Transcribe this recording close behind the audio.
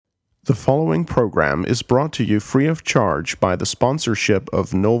The following program is brought to you free of charge by the sponsorship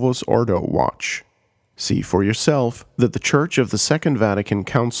of Novus Ordo Watch. See for yourself that the Church of the Second Vatican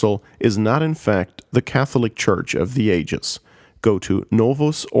Council is not in fact the Catholic Church of the ages. Go to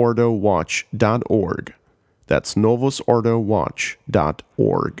novusordowatch.org. That's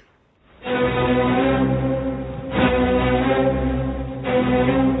novusordowatch.org.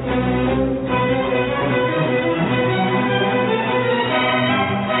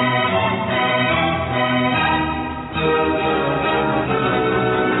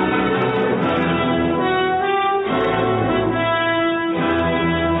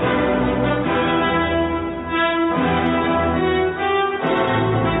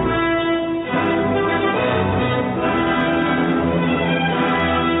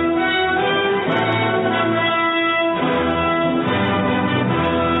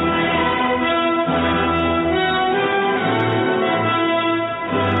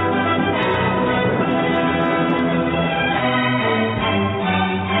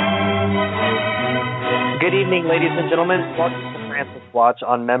 Good evening, ladies and gentlemen. Welcome to Francis Watch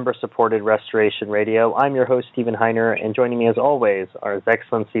on member-supported Restoration Radio. I'm your host, Stephen Heiner, and joining me as always are His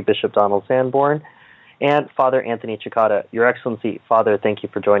Excellency Bishop Donald Sanborn and Father Anthony Cicada. Your Excellency, Father, thank you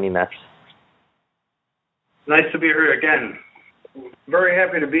for joining us. Nice to be here again. Very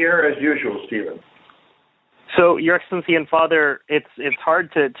happy to be here as usual, Stephen. So, Your Excellency and Father, it's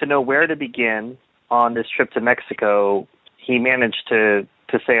hard to know where to begin on this trip to Mexico. He managed to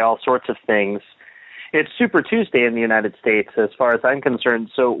say all sorts of things. It's Super Tuesday in the United States, as far as I'm concerned.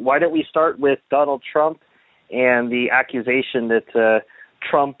 So why don't we start with Donald Trump and the accusation that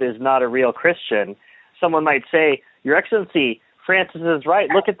Trump is not a real Christian? Someone might say, Your Excellency, Francis is right.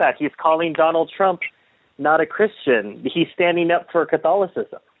 Look at that. He's calling Donald Trump not a Christian. He's standing up for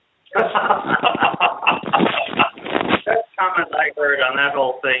Catholicism. That comment I heard on that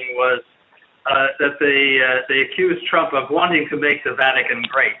whole thing was that they accused Trump of wanting to make the Vatican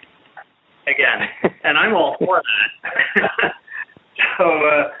great again, and I'm all for that.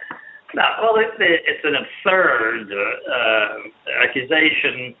 It's an absurd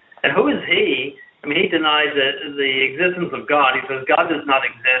accusation. And who is he? I mean, he denies the existence of God. He says God does not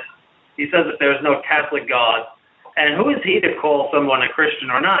exist. He says that there is no Catholic God. And who is he to call someone a Christian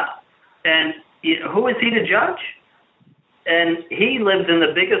or not? And who is he to judge? And he lives in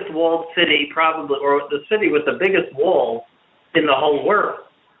the biggest walled city, probably, or the city with the biggest wall in the whole world.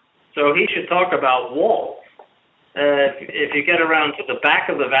 So he should talk about walls. If you get around to the back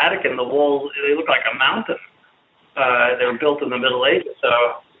of the Vatican, the walls, they look like a mountain. They were built in the Middle Ages.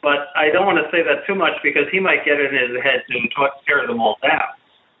 But I don't want to say that too much because he might get it in his head to tear them all down.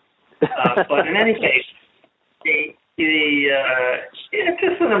 But in any case, it's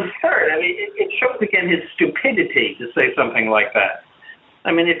just an absurd. I mean, it shows again his stupidity to say something like that.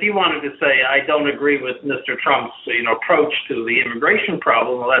 I mean, if you wanted to say, I don't agree with Mr. Trump's, approach to the immigration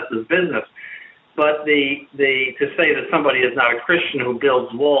problem, well, that's his business. But to say that somebody is not a Christian who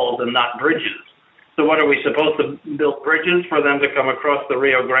builds walls and not bridges. So what are we supposed to build bridges for them to come across the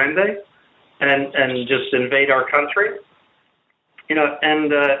Rio Grande and just invade our country?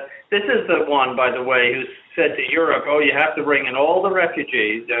 This is the one, by the way, who said to Europe, you have to bring in all the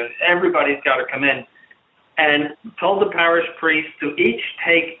refugees. Everybody's got to come in. And told the parish priests to each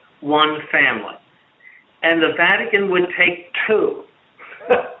take one family. And the Vatican would take two.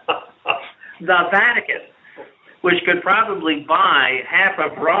 The Vatican, which could probably buy half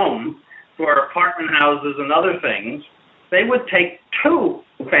of Rome for apartment houses and other things, they would take two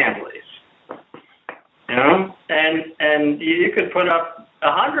families. And you could put up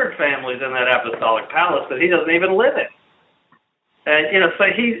 100 families in that apostolic palace that he doesn't even live in. So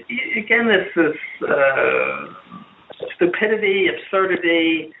he again, this stupidity,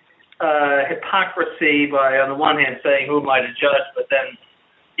 absurdity, hypocrisy by, on the one hand, saying who am I to judge, but then,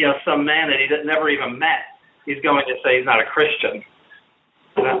 some man that he never even met, he's going to say he's not a Christian.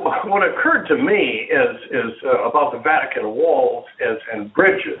 What occurred to me is about the Vatican walls and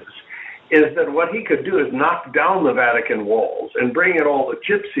bridges, is that what he could do is knock down the Vatican walls and bring in all the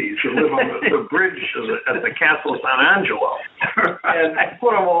gypsies who live on the bridge at the Castle San Angelo and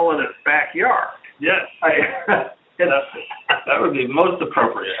put them all in his backyard. Yes. That would be most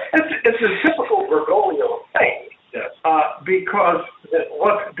appropriate. It's a typical Bergoglio thing. Yes. Because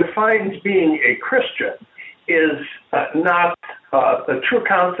what defines being a Christian is not the true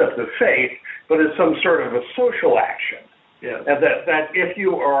concept of faith, but is some sort of a social action. Yes. And that if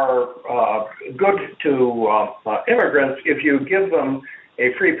you are good to immigrants, if you give them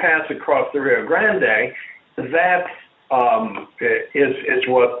a free pass across the Rio Grande, that is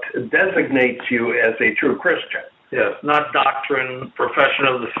what designates you as a true Christian. Yes, not doctrine, profession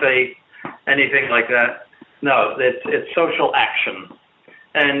of the faith, anything like that. No, it's social action.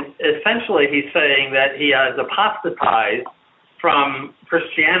 And essentially he's saying that he has apostatized from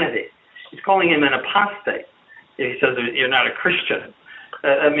Christianity. He's calling him an apostate. He says you're not a Christian.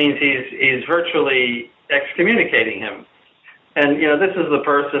 That means he's virtually excommunicating him. And, this is the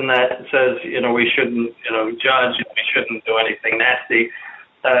person that says, we shouldn't, judge, we shouldn't do anything nasty.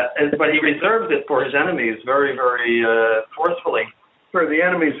 But he reserves it for his enemies very, very forcefully. For the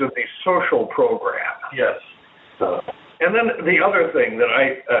enemies of the social program. Yes. And then the other thing that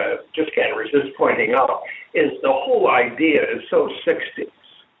I just can't resist pointing out is the whole idea is so 60s.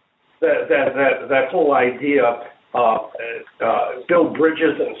 That whole idea build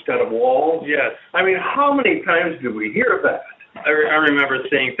bridges instead of walls. Yes. I mean, how many times do we hear that? I remember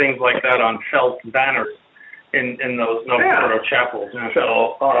seeing things like that on felt banners in those Novus chapels. Yeah.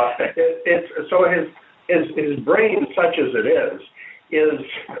 So so his brain, such as it is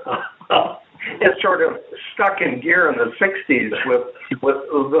it's sort of stuck in gear in the 60s with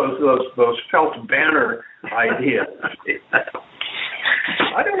those felt banner ideas.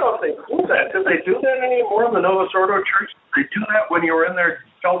 I don't know if they do that. Do they do that anymore in the Novus Ordo Church? Did they do that when you were in there,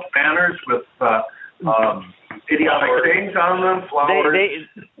 felt banners with idiotic things on them, flowers?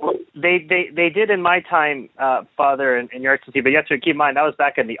 They did in my time, Father, and Your Excellency, but you have to keep in mind, that was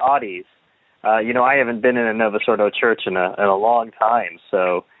back in the Audis. I haven't been in a Novus Ordo church in a long time,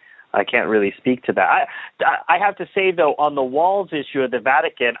 so I can't really speak to that. I have to say, though, on the walls issue of the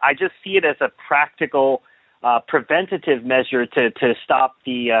Vatican, I just see it as a practical preventative measure to stop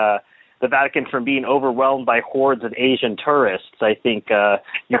the Vatican from being overwhelmed by hordes of Asian tourists. I think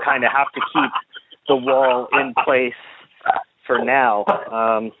you kind of have to keep the wall in place for now.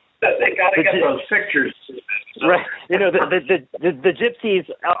 They got to get those pictures. Right. The gypsies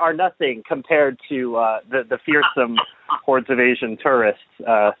are nothing compared to the fearsome hordes of Asian tourists.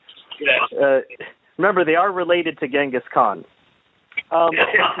 Remember, they are related to Genghis Khan.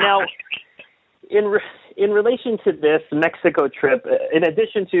 Now, in relation to this Mexico trip, in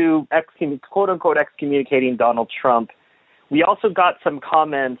addition to quote-unquote excommunicating Donald Trump, we also got some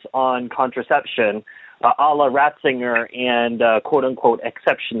comments on contraception, a la Ratzinger, and quote-unquote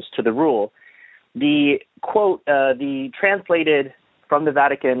exceptions to the rule. The quote, the translated from the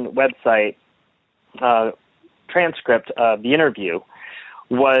Vatican website transcript of the interview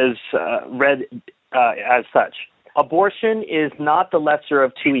was read as such. Abortion is not the lesser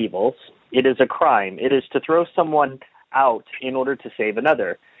of two evils. It is a crime. It is to throw someone out in order to save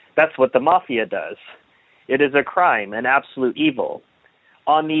another. That's what the mafia does. It is a crime, an absolute evil.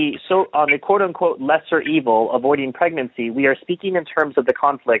 On the quote-unquote lesser evil, avoiding pregnancy, we are speaking in terms of the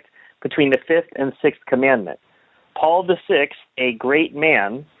conflict between the fifth and sixth commandment. Paul VI, a great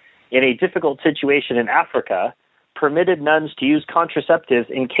man in a difficult situation in Africa, permitted nuns to use contraceptives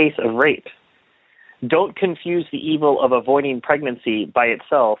in case of rape. Don't confuse the evil of avoiding pregnancy by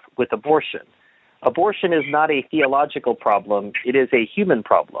itself with abortion. Abortion is not a theological problem. It is a human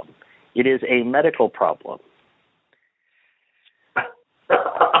problem. It is a medical problem.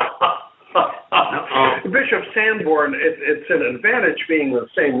 Bishop Sanborn, it's an advantage being in the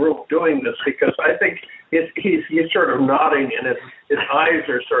same room doing this, because I think he's sort of nodding and his eyes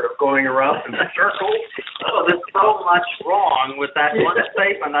are sort of going around in circles. Oh, there's so much wrong with that one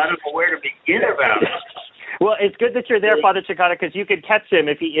statement. I don't know where to begin about it. Well, it's good that you're there, Father Cekada, because you could catch him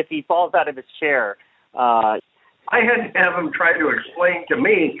if he falls out of his chair. I had to have him try to explain to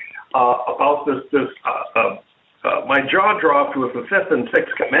me about this my jaw dropped with the fifth and sixth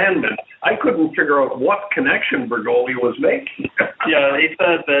commandment. I couldn't figure out what connection Bergoglio was making. Yeah, he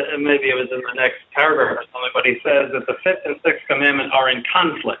said that, maybe it was in the next paragraph or something, but he says that the fifth and sixth commandment are in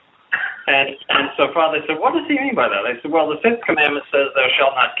conflict. And so Father said, what does he mean by that? I said, well, the fifth commandment says thou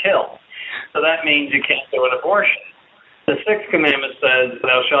shalt not kill. So that means you can't do an abortion. The sixth commandment says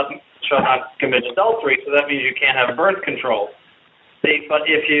thou shalt not commit adultery, so that means you can't have birth control. But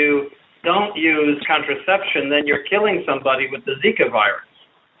if you don't use contraception, then you're killing somebody with the Zika virus.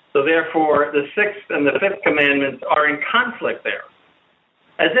 So therefore, the sixth and the fifth commandments are in conflict there.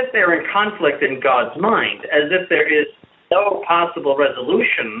 As if they're in conflict in God's mind, as if there is no possible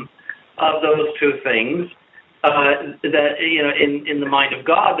resolution of those two things that, in the mind of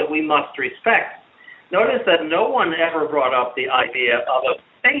God that we must respect. Notice that no one ever brought up the idea of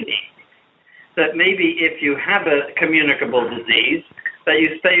abstaining, that maybe if you have a communicable disease, that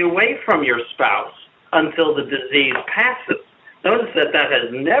you stay away from your spouse until the disease passes. Notice that has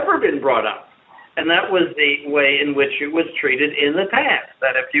never been brought up. And that was the way in which it was treated in the past,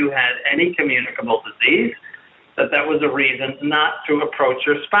 that if you had any communicable disease, that was a reason not to approach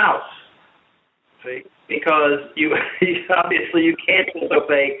your spouse. See? Because you obviously you can't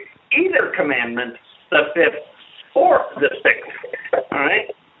disobey either commandment, the fifth or the sixth. All right?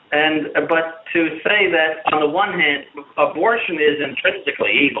 But to say that, on the one hand, abortion is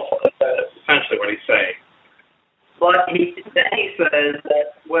intrinsically evil, that's essentially what he's saying. But then he says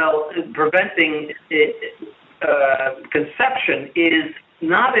that, well, preventing conception is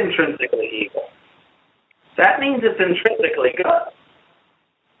not intrinsically evil. That means it's intrinsically good.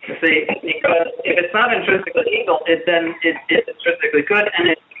 You see, because if it's not intrinsically evil, then it's intrinsically good, and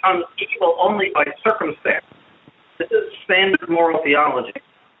it becomes evil only by circumstance. This is standard moral theology.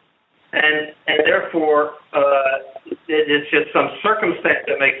 And therefore, it's just some circumstance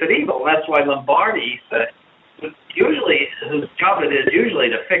that makes it evil. That's why Lombardi said, whose job it is usually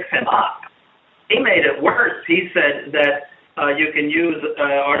to fix him up. He made it worse. He said that you can use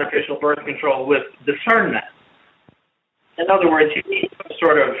artificial birth control with discernment. In other words, you need some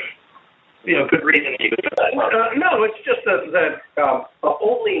sort of, good reason to use that. No, it's just that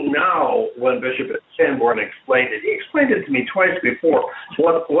only now, when Bishop Sanborn explained it, he explained it to me twice before,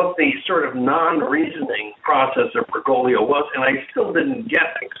 what the sort of non-reasoning process of Bergoglio was, and I still didn't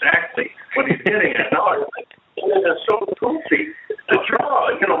get exactly what he's getting at. Now I'm like, it's so goofy. The jaw,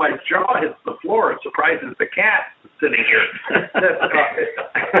 my jaw hits the floor. It surprises the cat sitting here.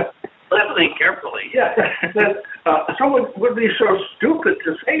 Listening carefully. Yeah, someone would be so stupid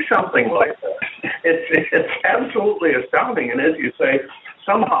to say something like that. It's absolutely astounding. And as you say,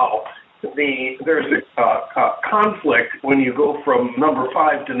 somehow there's a conflict when you go from number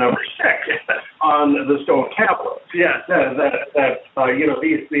 5 to number 6 on the stone tablets. Yes,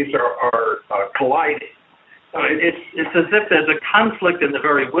 these are colliding. It's as if there's a conflict in the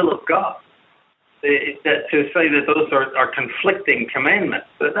very will of God. To say that those are conflicting commandments.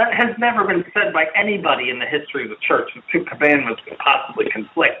 That has never been said by anybody in the history of the church, that two commandments can possibly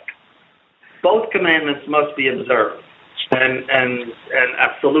conflict. Both commandments must be observed, and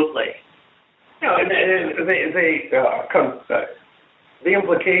absolutely. The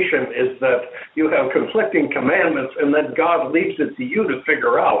implication is that you have conflicting commandments, and then God leaves it to you to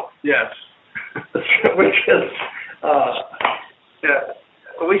figure out. Yes. Which is, yeah.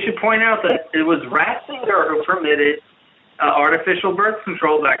 We should point out that it was Ratzinger who permitted artificial birth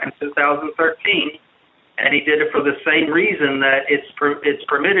control back in 2013, and he did it for the same reason that it's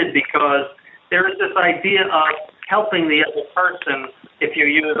permitted, because there is this idea of helping the other person if you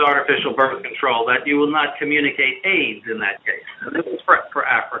use artificial birth control, that you will not communicate AIDS in that case. And this is for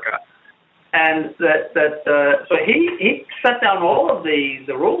Africa. And so he set down all of the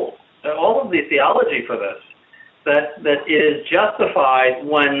rules, all of the theology for this. That is justified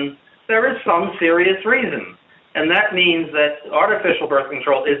when there is some serious reason. And that means that artificial birth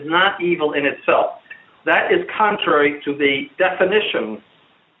control is not evil in itself. That is contrary to the definition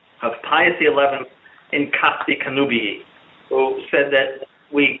of Pius XI in Casti Connubii, who said that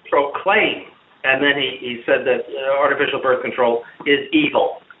we proclaim, and then he said that artificial birth control is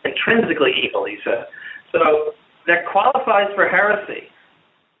evil, intrinsically evil, he said. So that qualifies for heresy.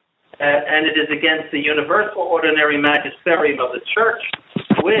 And it is against the universal ordinary magisterium of the Church,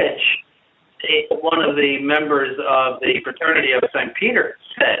 which one of the members of the Fraternity of St. Peter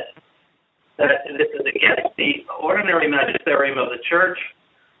said that this is against the ordinary magisterium of the Church,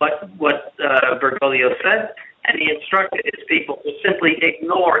 but what Bergoglio said, and he instructed his people to simply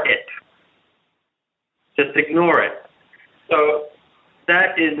ignore it. Just ignore it. So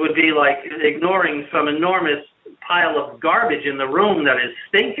that would be like ignoring some enormous pile of garbage in the room that is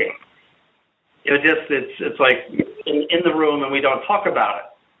stinking. It's like in the room and we don't talk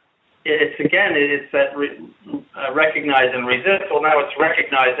about it. It's that recognize and resist. Well, now it's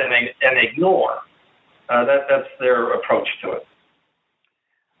recognize and ignore. That's their approach to it.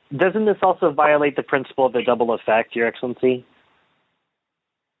 Doesn't this also violate the principle of the double effect, Your Excellency?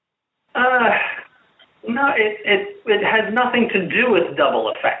 No, it has nothing to do with double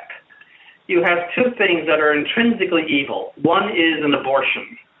effect. You have two things that are intrinsically evil. One is an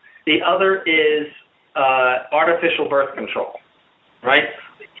abortion. The other is artificial birth control, right?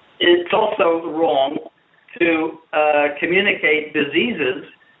 It's also wrong to communicate diseases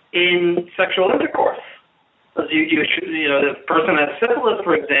in sexual intercourse. Because the person has syphilis,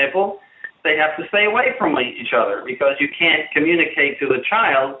 for example, they have to stay away from each other because you can't communicate to the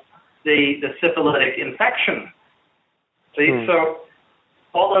child the syphilitic infection. See, so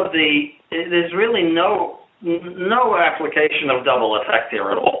there's really no application of double effect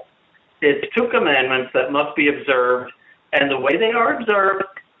here at all. It's two commandments that must be observed, and the way they are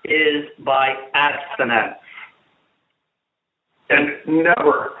observed is by abstinence. And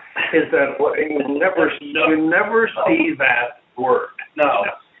never is that what you never see that word. No,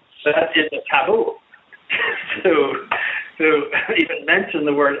 that is a taboo to to even mention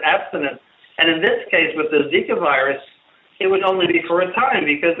the word abstinence. And in this case, with the Zika virus, it would only be for a time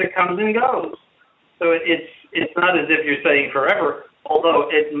because it comes and goes. So it's not as if you're saying forever, although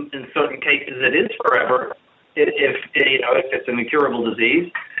in certain cases it is forever if it's an incurable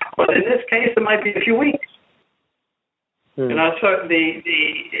disease. But in this case, it might be a few weeks. So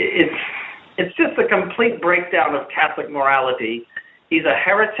it's just a complete breakdown of Catholic morality. He's a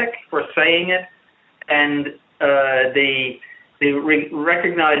heretic for saying it, and the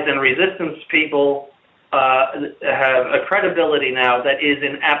recognized and resistance people have a credibility now that is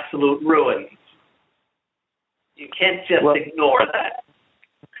in absolute ruin. You can't just ignore that.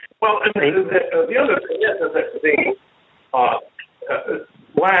 Well, the other thing is that the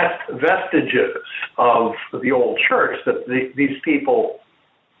last vestiges of the old church that these people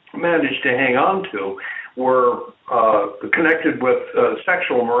managed to hang on to were connected with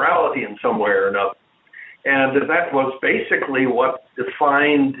sexual morality in some way or another. And that was basically what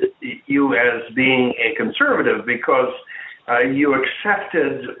defined you as being a conservative, because you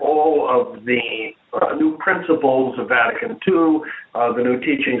accepted all of the new principles of Vatican II, the new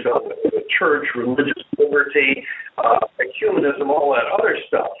teachings of the Church, religious liberty, ecumenism, all that other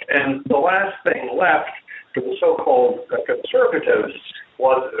stuff. And the last thing left for the so-called conservatives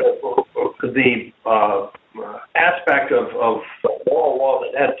was the aspect of moral law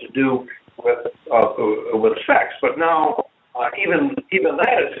that had to do with sex. But now even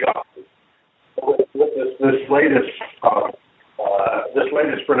that is gone. With this latest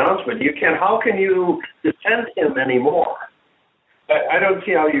pronouncement, how can you defend him anymore? I don't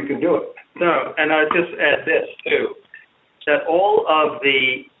see how you can do it. No, and I just add this too, that all of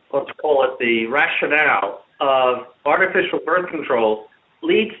the, let's call it the rationale of artificial birth control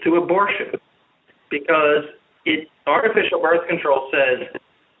leads to abortion, because artificial birth control says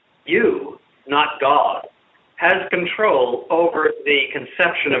you, not God, has control over the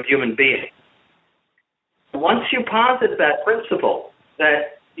conception of human beings. Once you posit that principle,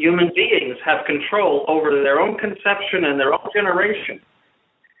 that human beings have control over their own conception and their own generation,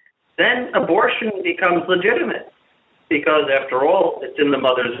 then abortion becomes legitimate, because after all, it's in the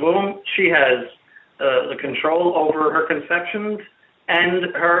mother's womb. She has the control over her conceptions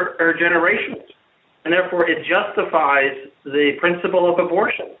and her generations. And therefore, it justifies the principle of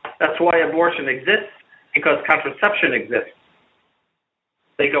abortion. That's why abortion exists, because contraception exists.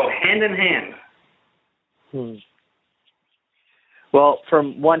 They go hand in hand. Well,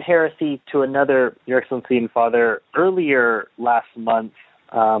 from one heresy to another, Your Excellency and Father, earlier last month,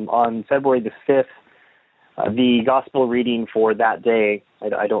 on February the 5th, the gospel reading for that day,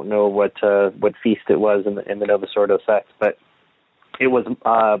 I don't know what feast it was in the Novus Ordo sect, but it was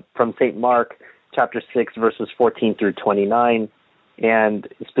from St. Mark, chapter 6, verses 14 through 29, and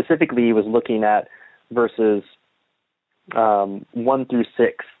specifically he was looking at verses 1 through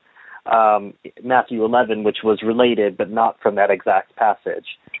 6, Matthew 11, which was related but not from that exact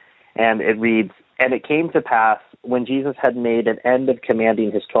passage. And it reads, "And it came to pass, when Jesus had made an end of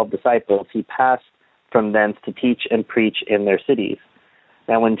commanding his 12 disciples, he passed from thence to teach and preach in their cities.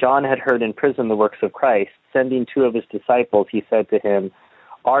 Now when John had heard in prison the works of Christ, sending 2 of his disciples, he said to him,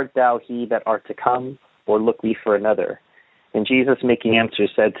 Art thou he that art to come, or look we for another? And Jesus, making answer,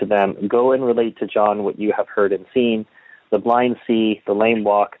 said to them, Go and relate to John what you have heard and seen. The blind see, the lame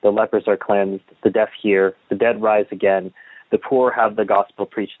walk, the lepers are cleansed, the deaf hear, the dead rise again, the poor have the gospel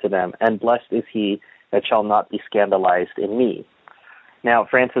preached to them, and blessed is he that shall not be scandalized in me." Now,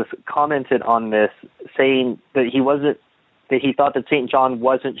 Francis commented on this, saying that he thought that St. John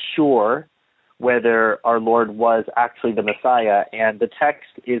wasn't sure whether our Lord was actually the Messiah, and the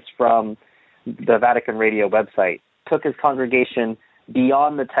text is from the Vatican Radio website. Took his congregation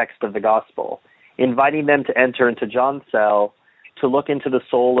beyond the text of the gospel, inviting them to enter into John's cell to look into the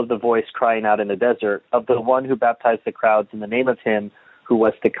soul of the voice crying out in the desert, of the one who baptized the crowds in the name of him who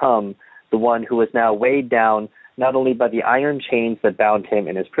was to come, the one who was now weighed down not only by the iron chains that bound him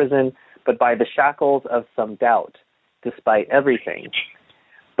in his prison, but by the shackles of some doubt, despite everything.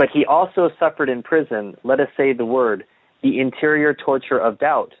 But he also suffered in prison, let us say the word, the interior torture of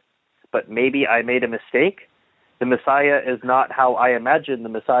doubt. But maybe I made a mistake? The Messiah is not how I imagined the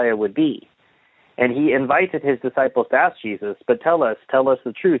Messiah would be. And he invited his disciples to ask Jesus, but tell us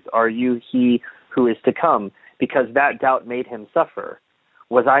the truth. Are you he who is to come? Because that doubt made him suffer.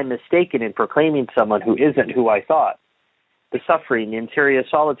 Was I mistaken in proclaiming someone who isn't who I thought? The suffering, the interior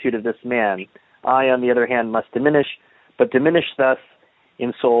solitude of this man, I, on the other hand, must diminish, but diminish thus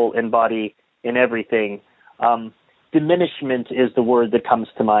in soul, in body, in everything. Diminishment is the word that comes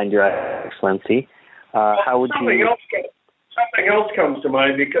to mind, Your Excellency. How would you... Something else comes to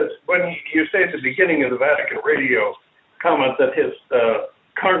mind, because when you say at the beginning of the Vatican Radio comment that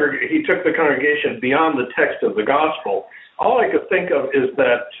he took the congregation beyond the text of the gospel. All I could think of is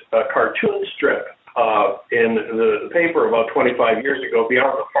that cartoon strip in the paper about 25 years ago,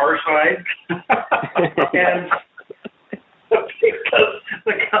 Beyond the Far Side. And because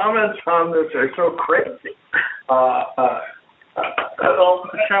the comments on this are so crazy. Well,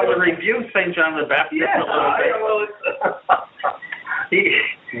 shall we review St. John the Baptist a little bit?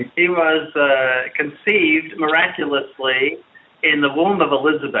 He was conceived miraculously in the womb of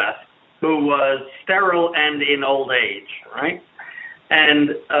Elizabeth, who was sterile and in old age, right?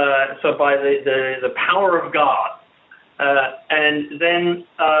 And so by the power of God, and then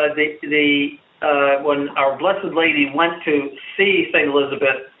when our Blessed Lady went to see St.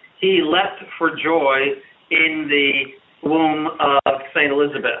 Elizabeth, he leapt for joy in the womb of St.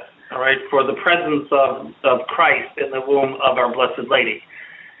 Elizabeth, all right, for the presence of Christ in the womb of our Blessed Lady.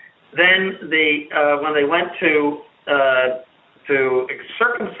 Then when they went to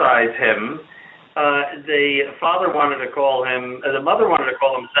circumcise him, the mother wanted to call him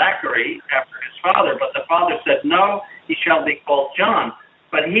Zachary after his father, but the father said, no, he shall be called John.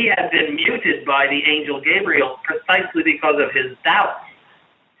 But he had been muted by the angel Gabriel precisely because of his doubts.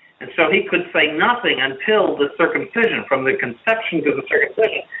 And so he could say nothing until the circumcision. From the conception to the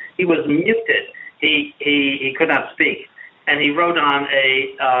circumcision, he was muted. He could not speak, and he wrote on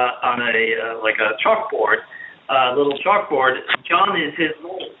a chalkboard, a little chalkboard. John is his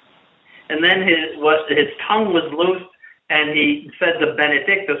name. And then his tongue was loosed, and he said the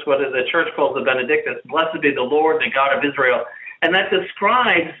Benedictus, what the church calls the Benedictus, blessed be the Lord, the God of Israel. And that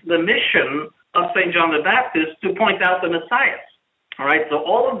describes the mission of St. John the Baptist to point out the Messiah. All right, so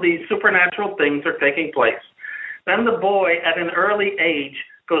all of these supernatural things are taking place. Then the boy, at an early age,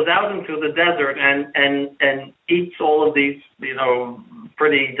 goes out into the desert and eats all of these,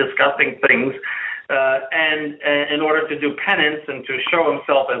 pretty disgusting things, and in order to do penance and to show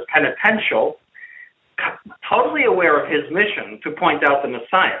himself as penitential, totally aware of his mission to point out the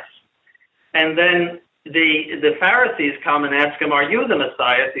Messiah. And then the Pharisees come and ask him, are you the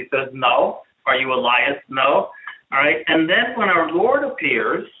Messiah? He says, no. Are you Elias? No. All right. And then when our Lord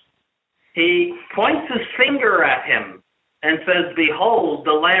appears, he points his finger at him and says, behold,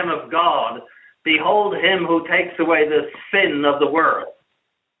 the Lamb of God. Behold him who takes away the sin of the world.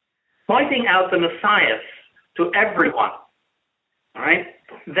 Pointing out the Messiah to everyone. All right.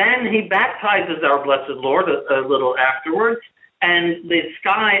 Then he baptizes our blessed Lord a little afterwards, and the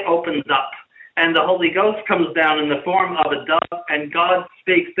sky opens up, and the Holy Ghost comes down in the form of a dove, and God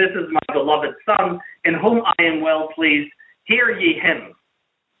speaks, this is my beloved Son, in whom I am well pleased. Hear ye him.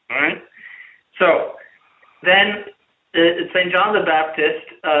 All right? So then St. John the Baptist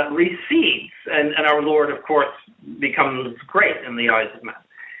recedes, and our Lord, of course, becomes great in the eyes of men.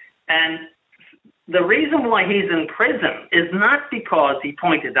 And the reason why he's in prison is not because he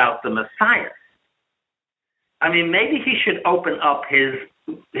pointed out the Messiah. I mean, maybe he should open up his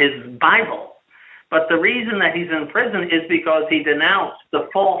Bible. But the reason that he's in prison is because he denounced the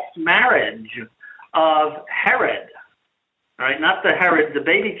false marriage of Herod. All right, not the Herod, the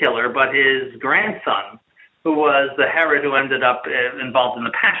baby killer, but his grandson, who was the Herod who ended up involved in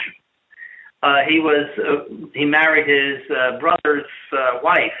the Passion. He married his brother's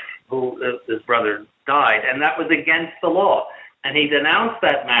wife, who his brother died, and that was against the law. And he denounced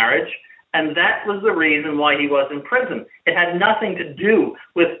that marriage, and that was the reason why he was in prison. It had nothing to do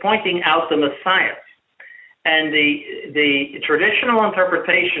with pointing out the Messiah. And the traditional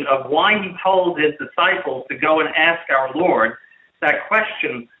interpretation of why he told his disciples to go and ask our Lord that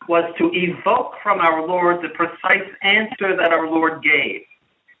question was to evoke from our Lord the precise answer that our Lord gave.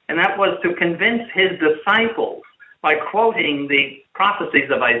 And that was to convince his disciples by quoting the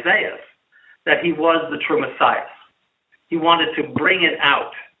prophecies of Isaiah that he was the true Messiah. He wanted to bring it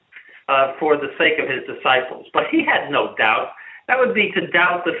out for the sake of his disciples. But he had no doubt. That would be to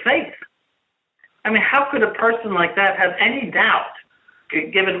doubt the faith. I mean, how could a person like that have any doubt,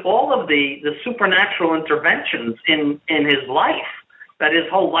 given all of the supernatural interventions in his life, that his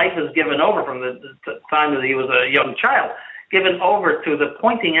whole life is given over from the time that he was a young child, given over to the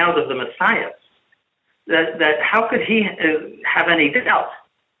pointing out of the Messiah? That how could he have any doubt?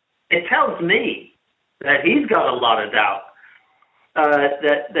 It tells me that he's got a lot of doubt.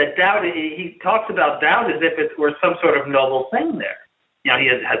 That doubt, he talks about doubt as if it were some sort of noble thing there. He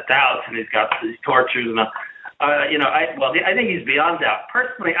has doubts, and he's got these tortures, and I think he's beyond doubt.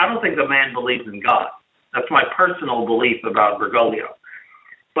 Personally, I don't think the man believes in God. That's my personal belief about Bergoglio.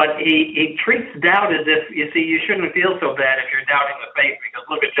 But he treats doubt as if, you see, you shouldn't feel so bad if you're doubting the faith, because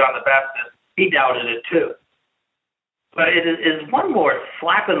look at John the Baptist. He doubted it too. But it is one more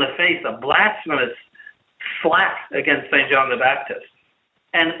slap in the face, a blasphemous flat against St. John the Baptist,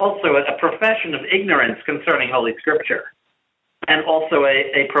 and also a profession of ignorance concerning Holy Scripture, and also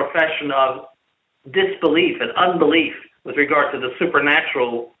a profession of disbelief and unbelief with regard to the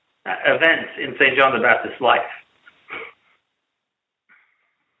supernatural events in St. John the Baptist's life.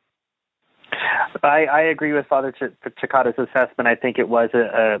 I agree with Father Cekada's assessment. I think it was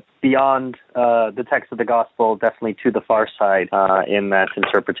beyond the text of the gospel, definitely to the far side in that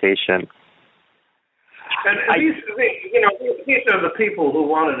interpretation. And these are the people who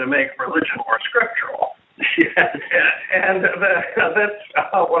wanted to make religion more scriptural. Yes. And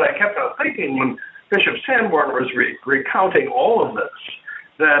that's what I kept on thinking when Bishop Sanborn was recounting all of this.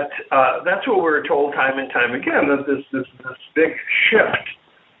 That's what we were told time and time again, that this big shift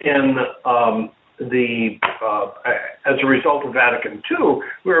in as a result of Vatican II,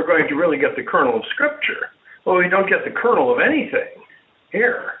 we were going to really get the kernel of Scripture. Well, we don't get the kernel of anything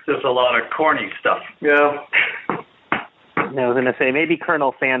here. There's a lot of corny stuff. Yeah. I was going to say maybe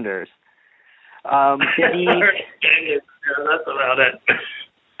Colonel Sanders. That's about it.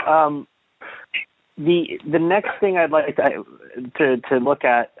 The next thing I'd like to look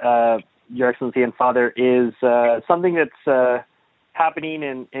at, Your Excellency and Father, is something that's happening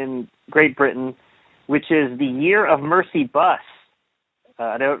in Great Britain, which is the Year of Mercy bus.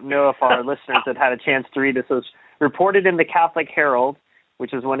 I don't know if our listeners have had a chance to read this. It was reported in the Catholic Herald,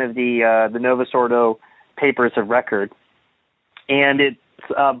 which is one of the Novus Ordo papers of record, and it's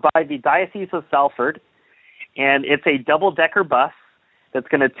by the Diocese of Salford, and it's a double-decker bus that's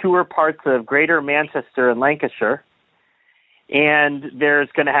going to tour parts of Greater Manchester and Lancashire, and there's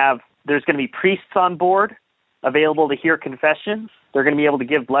going to be priests on board available to hear confessions. They're going to be able to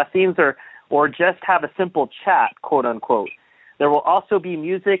give blessings or just have a simple chat, quote unquote. There will also be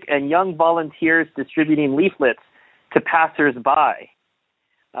music and young volunteers distributing leaflets to passers-by.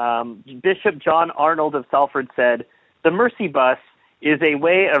 Bishop John Arnold of Salford said, "The Mercy Bus is a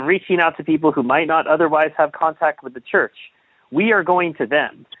way of reaching out to people who might not otherwise have contact with the church. We are going to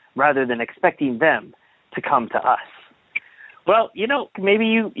them rather than expecting them to come to us." Well, maybe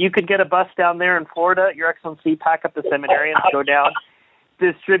you could get a bus down there in Florida, Your Excellency, pack up the seminarians, go down,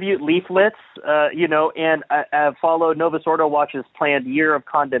 distribute leaflets, and follow Novus Ordo Watch's planned Year of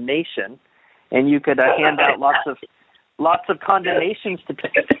Condemnation, and you could hand out lots of condemnations to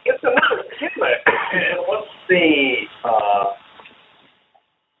people. It's another gimmick. And what's the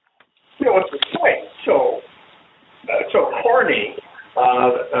point? So corny.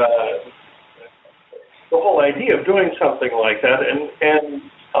 The whole idea of doing something like that, and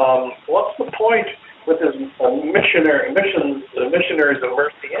what's the point with this missionaries of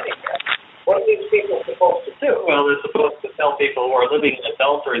mercy anyway? What are these people supposed to do? Well, they're supposed to tell people who are living in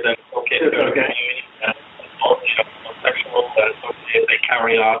adultery that it's okay to go to communion, that it's homosexual, that it's okay if they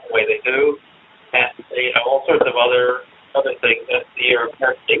carry on the way they do, and all sorts of other things. That's the Year of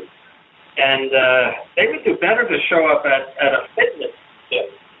Mercy. And they would do better to show up at a fitness gym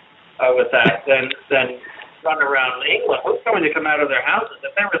with that than run around England. Who's going to come out of their houses?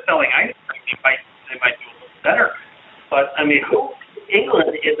 If they were selling ice cream, they might do a little better. But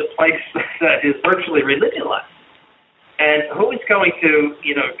England is a place that is virtually religionless, and who is going to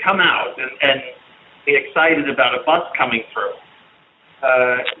come out and be excited about a bus coming through,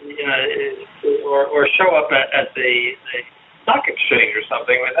 or show up at the stock exchange or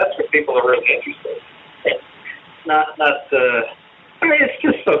something? That's what people are really interested in. It's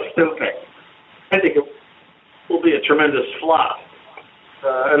just so stupid. I think it will be a tremendous flop.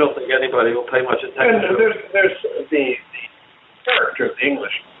 I don't think anybody will pay much attention to it. There's the character of the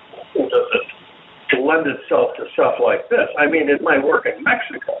English who doesn't lend itself to stuff like this. It might work in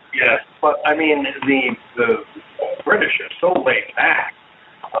Mexico. Yes. But, the British are so laid back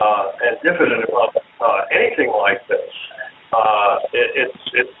and diffident about anything like this.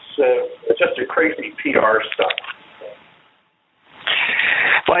 It's just a crazy PR stuff.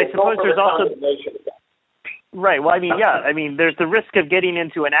 Well, I suppose there's also... Right. Well, there's the risk of getting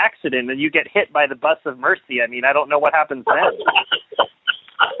into an accident and you get hit by the bus of mercy. I don't know what happens then.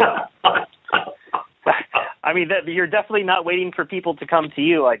 You're definitely not waiting for people to come to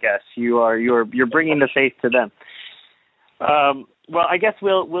you, I guess. You're bringing the faith to them. Well, I guess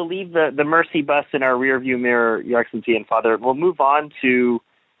we'll leave the mercy bus in our rearview mirror, Your Excellency and Father. We'll move on to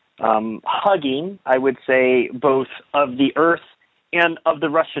hugging, I would say, both of the Earth and of the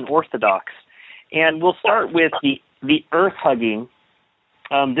Russian Orthodox. And we'll start with the earth hugging.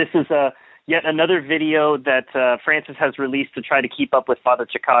 This is yet another video that Francis has released to try to keep up with Father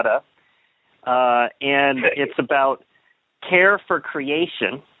Cekada. And it's about care for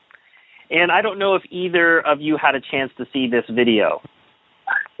creation. And I don't know if either of you had a chance to see this video.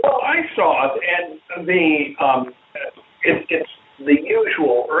 Well, I saw it, and it's the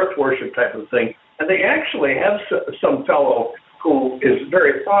usual earth worship type of thing. And they actually have some fellow who is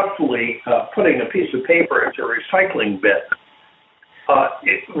very thoughtfully putting a piece of paper into a recycling bin,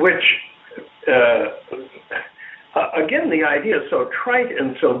 which, again, the idea is so trite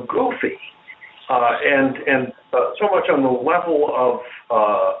and so goofy, and so much on the level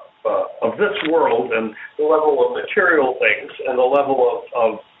of this world and the level of material things and the level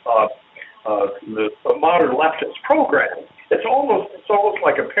of the modern leftist program. It's almost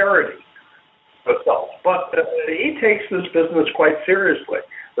like a parody of itself. But he takes this business quite seriously,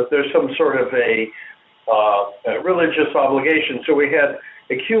 that there's some sort of a religious obligation. So we had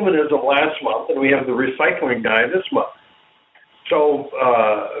ecumenism last month, and we have the recycling guy this month. So,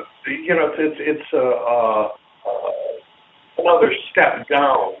 it's another step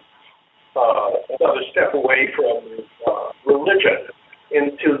down, another step away from religion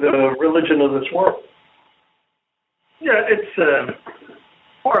into the religion of this world. Yeah, it's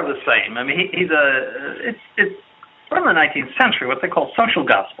more of the same. I mean, it's from the 19th century, what they call social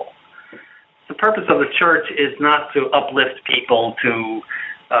gospel. The purpose of the church is not to uplift people to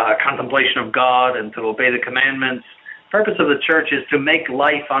contemplation of God and to obey the commandments. The purpose of the church is to make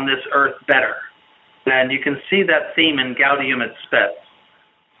life on this earth better. And you can see that theme in Gaudium et Spes,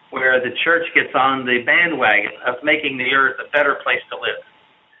 where the church gets on the bandwagon of making the earth a better place to live.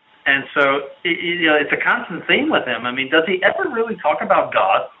 And so, it's a constant theme with him. I mean, does he ever really talk about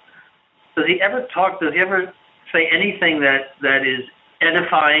God? Does he ever say anything that is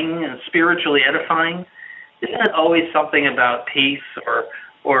edifying and spiritually edifying? Isn't it always something about peace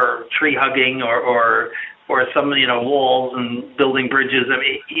or tree hugging or some, walls and building bridges? I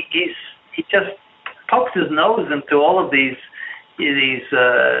mean, he just pokes his nose into all of these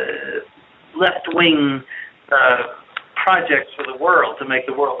left-wing projects for the world to make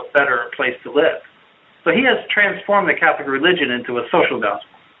the world a better place to live. So he has transformed the Catholic religion into a social gospel.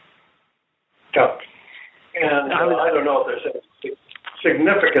 Yeah. And I don't know if there's any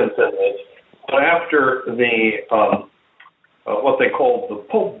significance in this, but after the what they called the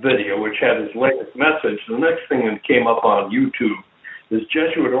Pope video, which had his latest message, the next thing that came up on YouTube is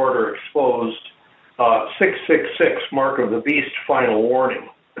Jesuit Order exposed 666 Mark of the Beast final warning.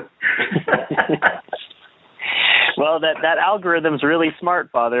 Well, that algorithm's really smart,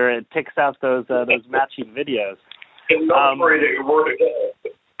 Father. It picks out those matching videos. And not afraid of your word again.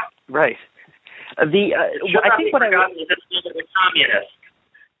 Right. I think what forgotten is the communists.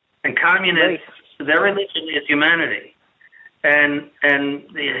 And communists, their religion is humanity. And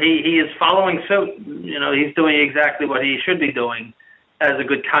he is following suit. He's doing exactly what he should be doing as a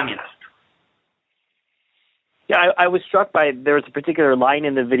good communist. Yeah, I was struck by, there was a particular line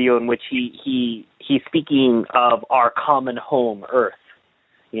in the video in which he's speaking of our common home, Earth.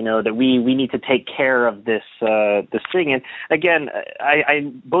 That we need to take care of this thing. And again,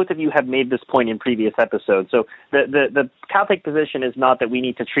 I both of you have made this point in previous episodes. So the Catholic position is not that we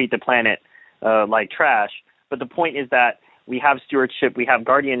need to treat the planet like trash, but the point is that we have stewardship, we have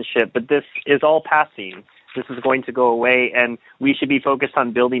guardianship, but this is all passing. This is going to go away, and we should be focused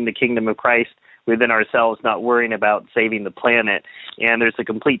on building the kingdom of Christ within ourselves, not worrying about saving the planet. And there's a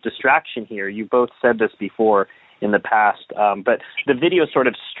complete distraction here. You both said this before in the past, but the video sort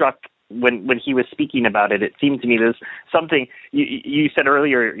of struck when he was speaking about it. It seemed to me there's something you said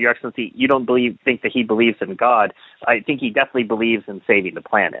earlier, Your Excellency. You don't think that he believes in God. I think he definitely believes in saving the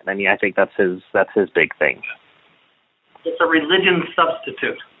planet. I mean, I think that's his big thing. It's a religion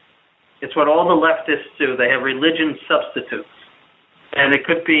substitute. It's what all the leftists do. They have religion substitutes. And it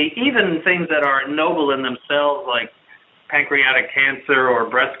could be even things that are noble in themselves, like pancreatic cancer or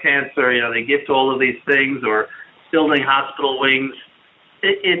breast cancer. They give to all of these things, or building hospital wings.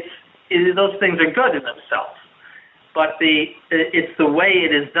 Those things are good in themselves. But it's the way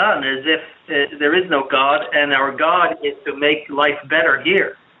it is done, as if there is no God, and our God is to make life better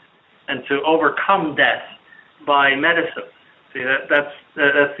here and to overcome death by medicine. See, that's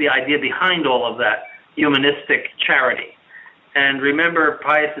the idea behind all of that humanistic charity. And remember,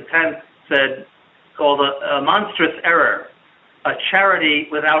 Pius X said, called a monstrous error, a charity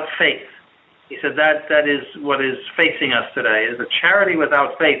without faith. He said that is what is facing us today, is a charity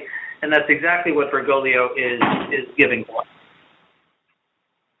without faith. And that's exactly what Bergoglio is giving to us.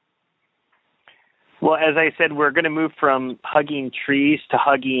 Well, as I said, we're going to move from hugging trees to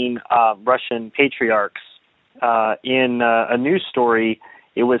hugging Russian patriarchs. In a news story,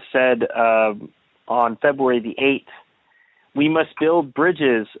 it was said on February the 8th, we must build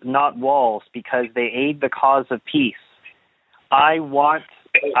bridges, not walls, because they aid the cause of peace. I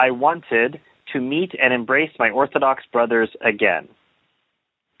wanted to meet and embrace my Orthodox brothers again.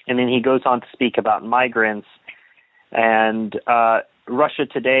 And then he goes on to speak about migrants. And Russia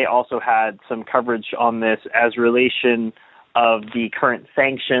Today also had some coverage on this as relation of the current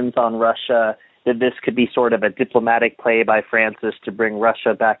sanctions on Russia, that this could be sort of a diplomatic play by Francis to bring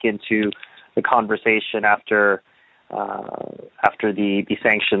Russia back into the conversation after the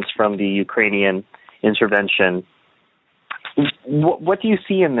sanctions from the Ukrainian intervention. What do you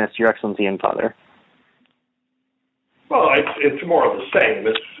see in this, Your Excellency and Father? Well, it's more of the same.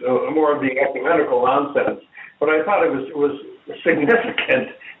 It's more of the ecumenical nonsense. But I thought it was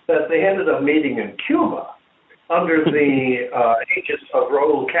significant that they ended up meeting in Cuba under the aegis of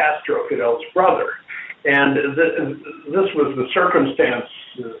Raul Castro, Fidel's brother. And this was the circumstance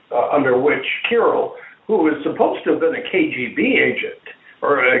under which Kirill, who was supposed to have been a KGB agent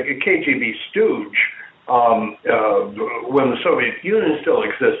or a KGB stooge when the Soviet Union still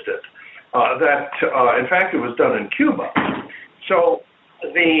existed, in fact, it was done in Cuba. So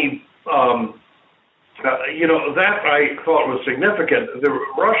that I thought was significant. The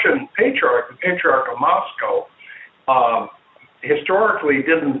Russian patriarch, the Patriarch of Moscow, historically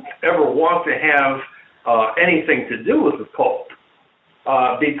didn't ever want to have anything to do with the Pope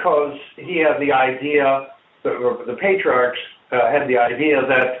because he had the idea, the patriarchs had the idea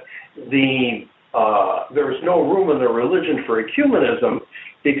that there was no room in their religion for ecumenism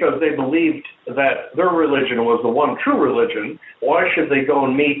because they believed that their religion was the one true religion. Why should they go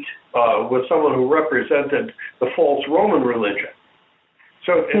and meet with someone who represented the false Roman religion?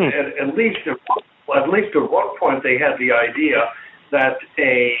 So at least at one point they had the idea that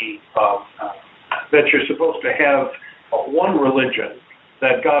that you're supposed to have one religion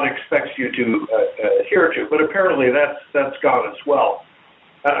that God expects you to adhere to, but apparently that's gone as well.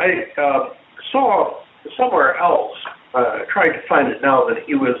 I saw somewhere else, trying to find it now, that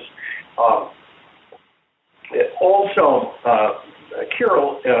he was also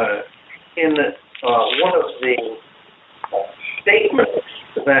Kirill in one of the statements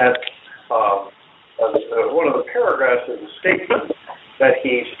that one of the paragraphs of the statement that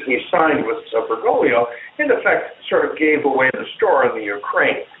he signed with Bergoglio, in effect, sort of gave away the store in the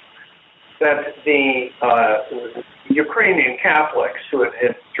Ukraine. That the Ukrainian Catholics who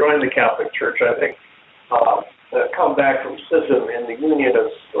had joined the Catholic Church, I think, come back from schism in the Union of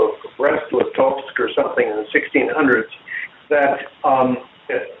Brest-Litovsk or something in the 1600s,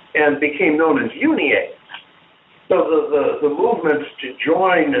 and became known as Uniates. So the movement to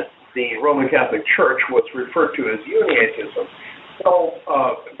join the Roman Catholic Church was referred to as Uniatism. So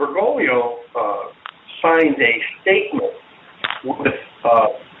Bergoglio signed a statement with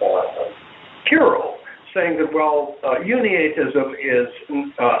Kirill saying that, Uniatism is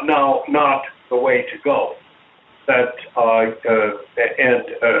now not the way to go. That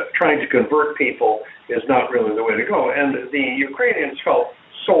trying to convert people is not really the way to go. And the Ukrainians felt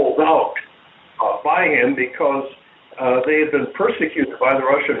sold out by him because they had been persecuted by the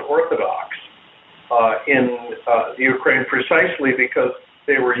Russian Orthodox in the Ukraine precisely because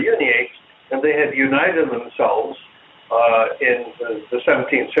they were Uniates and they had united themselves in the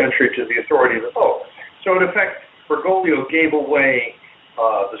 17th century to the authority of the Pope. So in effect, Bergoglio gave away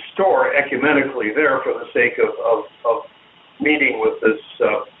the store ecumenically there for the sake of meeting with this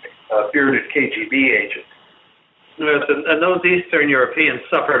bearded KGB agent. Yes, and those Eastern Europeans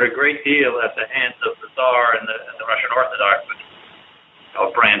suffered a great deal at the hands of the Tsar and the Russian Orthodox, which is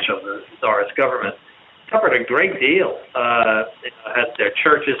a branch of the Tsarist government. Suffered a great deal. Had their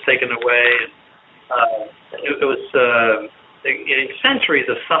churches taken away. It was centuries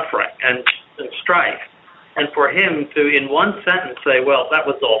of suffering and strife. And for him to, in one sentence, say, well, that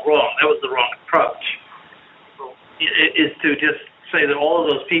was all wrong, that was the wrong approach, is to just say that all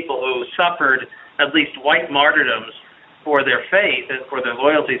of those people who suffered at least white martyrdoms for their faith and for their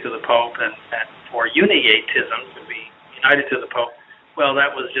loyalty to the Pope and for Uniatism, to be united to the Pope, well,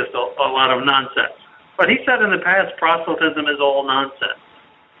 that was just a lot of nonsense. But he said in the past, proselytism is all nonsense.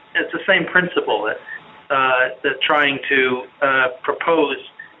 It's the same principle that trying to propose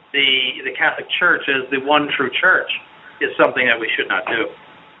the Catholic Church as the one true church is something that we should not do.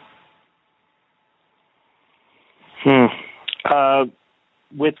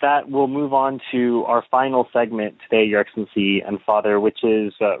 With that, we'll move on to our final segment today, Your Excellency and Father, which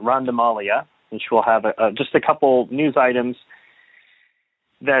is Randomalia, which will have just a couple news items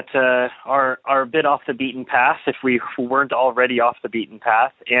that are a bit off the beaten path, if we weren't already off the beaten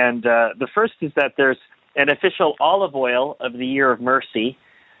path. And the first is that there's an official olive oil of the Year of Mercy.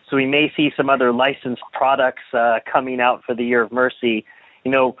 So we may see some other licensed products coming out for the Year of Mercy.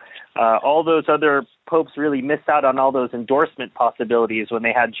 You know, all those other popes really missed out on all those endorsement possibilities when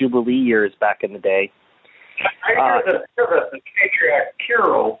they had Jubilee years back in the day. I hear that the patriarch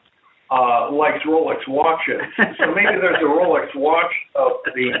Kirill likes Rolex watches. So maybe there's a Rolex watch of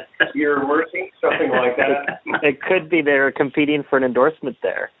the Year of Mercy, something like that. It could be they're competing for an endorsement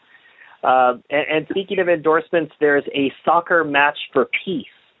there. And speaking of endorsements, there's a soccer match for peace.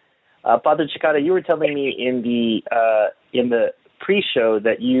 Father Cekada, you were telling me in the pre-show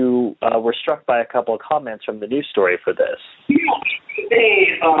that you were struck by a couple of comments from the news story for this.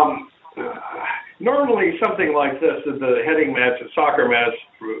 Normally something like this, the heading match, a soccer match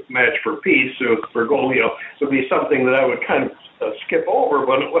for peace, with Bergoglio, would be something that I would kind of skip over.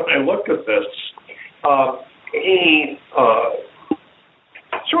 But when I looked at this, he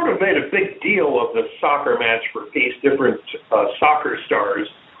sort of made a big deal of the soccer match for peace, different soccer stars,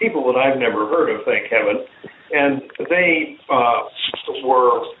 people that I've never heard of, thank heaven, and they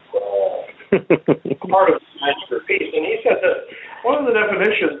were part of the match for peace. And he said that one of the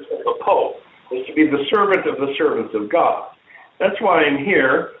definitions of the Pope is to be the servant of the servants of God. That's why I'm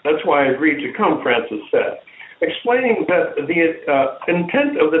here. That's why I agreed to come, Francis said, explaining that the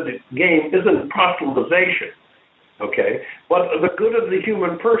intent of the game isn't proselytization, okay, but the good of the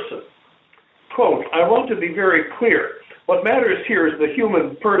human person. Quote, I want to be very clear. What matters here is the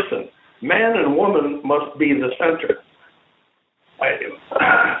human person. Man and woman must be the center.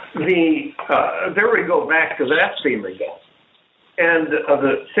 There we go back to that theme again. And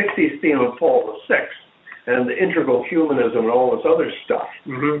the 60s theme of Paul VI, and the integral humanism and all this other stuff.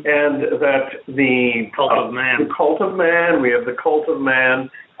 Mm-hmm. And that the cult of man. The cult of man, we have the cult of man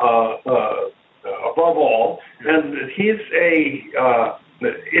above all. And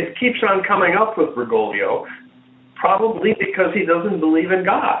it keeps on coming up with Bergoglio, probably because he doesn't believe in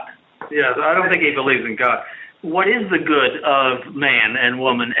God. Yes, I don't think he believes in God. What is the good of man and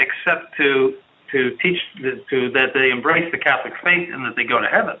woman except to teach that they embrace the Catholic faith and that they go to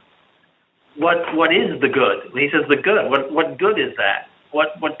heaven? What is the good? He says the good. What good is that?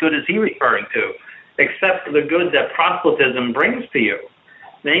 What good is he referring to? Except the good that proselytism brings to you,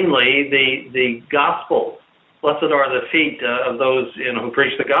 namely the gospel. Blessed are the feet of those who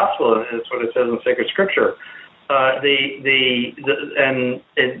preach the gospel. That's what it says in sacred scripture. The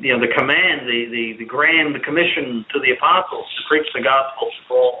command, the grand commission to the apostles to preach the gospel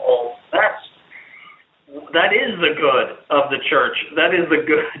for all that. That is the good of the church. That is the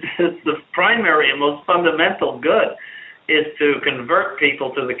good. The primary and most fundamental good is to convert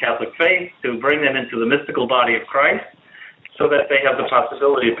people to the Catholic faith, to bring them into the mystical body of Christ, so that they have the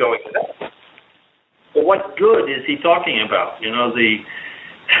possibility of going to heaven. But what good is he talking about?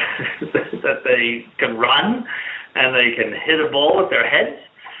 That they can run and they can hit a ball with their heads?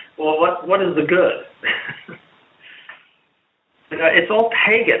 Well, what is the good? It's all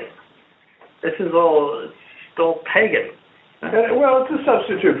pagan. This is all still pagan. Well, it's a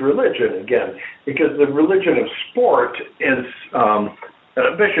substitute religion, again, because the religion of sport is,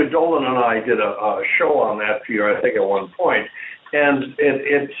 Bishop Dolan and I did a show on that for you, I think, at one point, and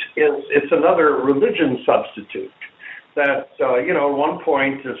it's another religion substitute. That, at one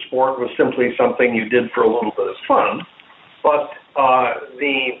point, the sport was simply something you did for a little bit of fun, but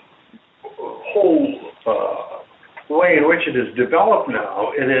the whole way in which it is developed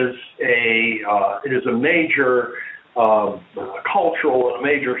now, it is a major cultural and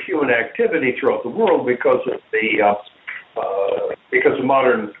major human activity throughout the world because of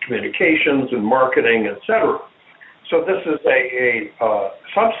modern communications and marketing, etc. So this is a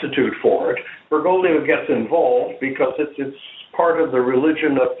substitute for it. Bergoglio gets involved because it's part of the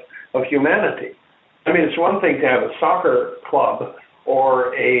religion of humanity. I mean, it's one thing to have a soccer club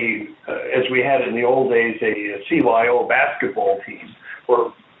or as we had in the old days, a CYO basketball team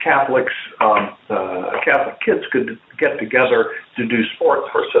where Catholic kids could get together to do sports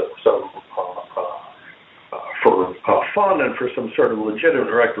for fun and for some sort of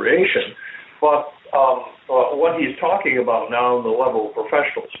legitimate recreation. But what he's talking about now on the level of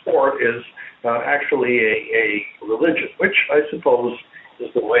professional sport is actually a religion, which I suppose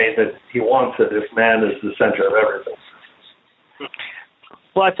is the way that he wants it if man is the center of everything.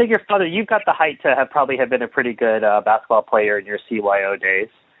 Well, I figure, Father, you've got the height to probably have been a pretty good basketball player in your CYO days.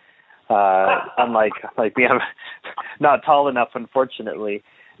 Unlike me, I'm not tall enough, unfortunately.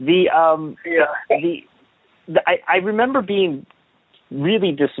 I remember being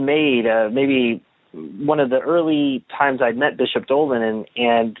really dismayed. Maybe one of the early times I'd met Bishop Dolan,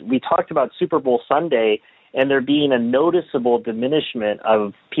 and we talked about Super Bowl Sunday, and there being a noticeable diminishment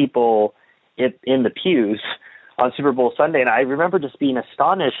of people in the pews on Super Bowl Sunday, and I remember just being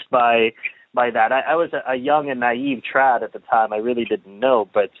astonished by that. I was a young and naive trad at the time. I really didn't know,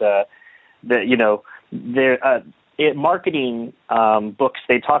 but marketing books,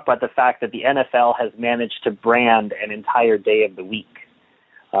 they talk about the fact that the NFL has managed to brand an entire day of the week.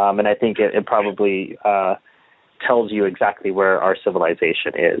 And I think it probably tells you exactly where our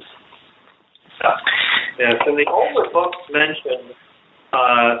civilization is. Yes, and the older books mention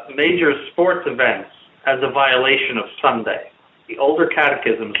major sports events as a violation of Sunday. The older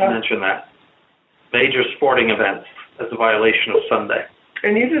catechisms mention that. Major sporting events as a violation of Sunday.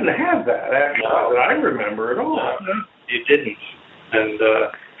 And you didn't have that, actually, that I remember at all. No, you didn't. And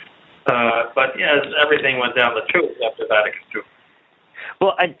but yes, everything went down the tubes after Vatican II.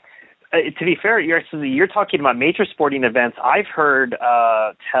 Well, to be fair, you're talking about major sporting events. I've heard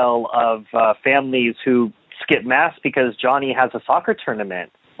tell of families who skip Mass because Johnny has a soccer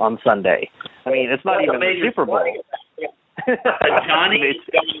tournament on Sunday. I mean, it's not even the Super Bowl. Johnny is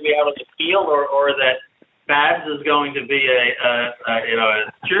going to be out on the field, or that Babs is going to be a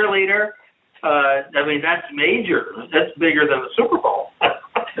cheerleader. I mean, that's major. That's bigger than the Super Bowl.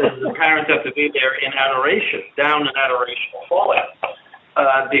 The parents have to be there in adoration, down in adoration, falling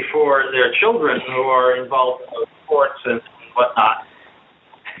before their children who are involved in sports and whatnot.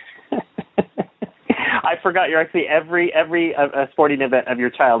 I forgot. You're actually every sporting event of your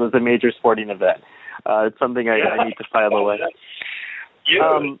child is a major sporting event. It's something I need to file away.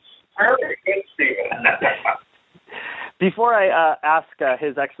 Before I ask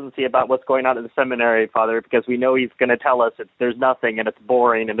His Excellency about what's going on at the seminary, Father, because we know he's going to tell us there's nothing and it's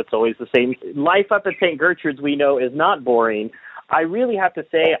boring and it's always the same. Life up at St. Gertrude's, we know, is not boring. I really have to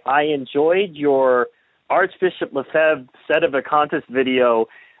say I enjoyed your Archbishop Lefebvre Sedevacantists video.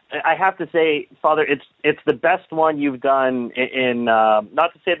 I have to say, Father, it's the best one you've done in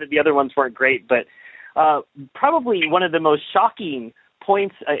not to say that the other ones weren't great, but probably one of the most shocking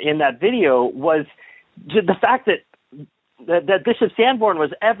points in that video was the fact that Bishop Sanborn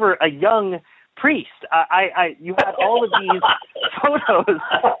was ever a young priest. You had all of these photos,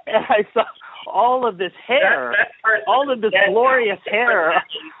 and I saw all of this hair, all of this glorious hair.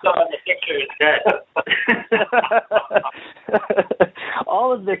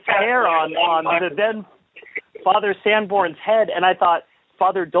 All of this hair on the then Father Sanborn's head, and I thought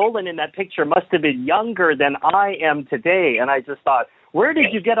Father Dolan in that picture must have been younger than I am today, and I just thought, where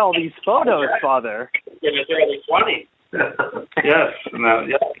did you get all these photos, Father? In his early 20s. Yes. No,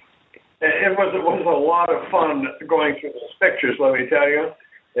 yeah. It was a lot of fun going through those pictures, let me tell you.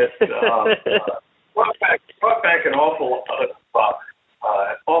 It's brought back an awful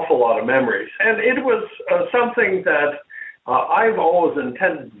lot of memories. And it was something that I've always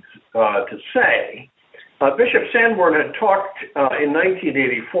intended to say. Bishop Sanborn had talked in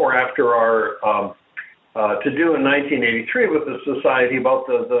 1984 after our to do in 1983 with the Society about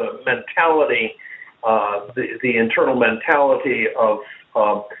the mentality, the internal mentality of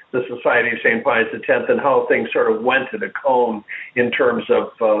the Society of St. Pius X and how things sort of went in a cone in terms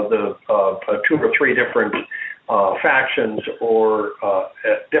of the 2 or 3 different factions or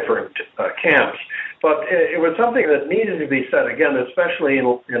different camps. But it was something that needed to be said again, especially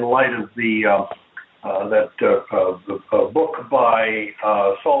in light of the book by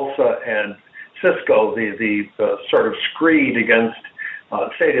Salsa and Cisco, the sort of screed against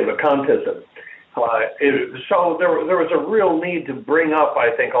Sedevacantism. So there was a real need to bring up, I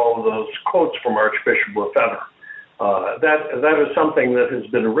think, all of those quotes from Archbishop Lefebvre. That is something that has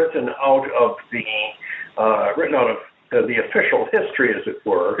been written out of the official history, as it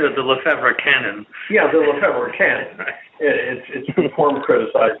were. The Lefebvre canon. Yeah, the Lefebvre canon. It's been form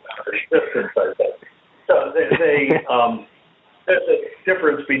criticized for distance, I think. So there's a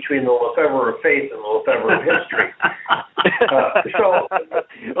difference between the Lefebvre of faith and the Lefebvre of history.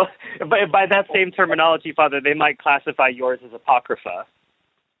 By that same terminology, Father, they might classify yours as apocrypha.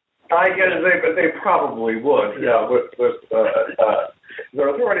 I guess they probably would, yeah, with their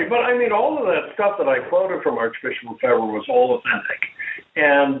authority. But I mean, all of that stuff that I quoted from Archbishop Lefebvre was all authentic.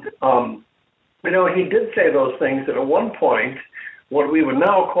 And, he did say those things that at one point, what we would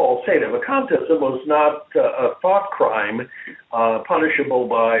now call Sedevacantism was not a thought crime punishable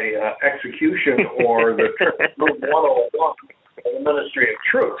by execution or the 101 of the Ministry of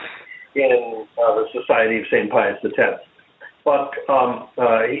Truth in the Society of St. Pius X. But,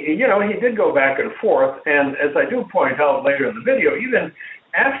 he did go back and forth, and as I do point out later in the video, even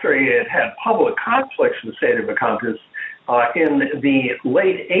after he had public conflicts with Sedevacantists in the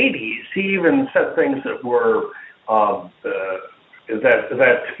late 80s, he even said things that were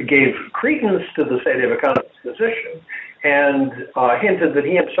that gave credence to the Sedevacantist position and hinted that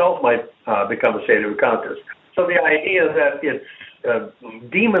he himself might become a Sedevacantist. So the idea that it's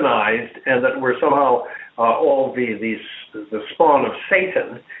demonized and that we're somehow all the spawn of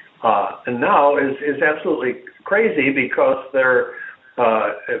Satan and now is absolutely crazy because they're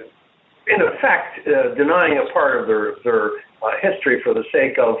in effect denying a part of their history for the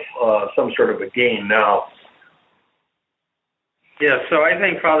sake of some sort of a gain now. Yeah, so I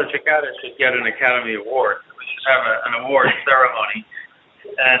think Father Cekada should get an Academy Award. We should have an award ceremony,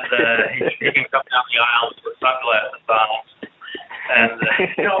 and he can come down the aisle with sunglasses on. And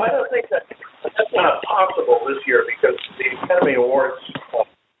no, I don't think that's not possible this year because the Academy Awards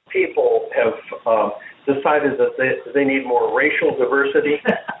people have decided that they need more racial diversity,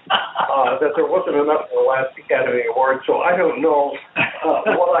 that there wasn't enough in the last Academy Award, so I don't know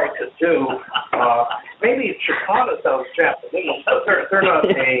what I could do. Maybe Cekada sounds Japanese, but they're not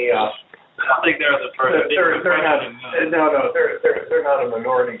a... I don't think they're the person. They're not a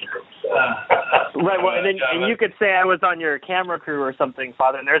minority group. So. Right. Well, and you could say I was on your camera crew or something,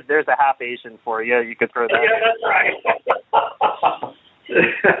 Father. And there's a half Asian for you. You could throw that. Yeah, that's right.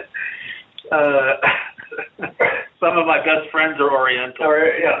 Some of my best friends are Oriental.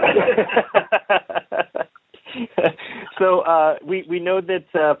 Yeah. So we know that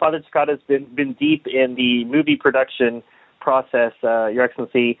Father Cekada has been deep in the movie production process, Your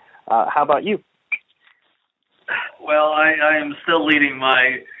Excellency. How about you? Well, I am still leading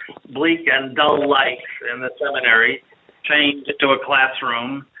my bleak and dull life in the seminary, chained to a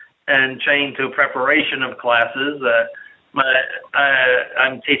classroom and chained to preparation of classes.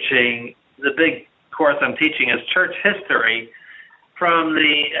 I'm teaching, the big course I'm teaching is church history from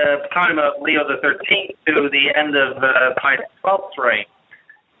the time of Leo XIII to the end of Pius XII's reign.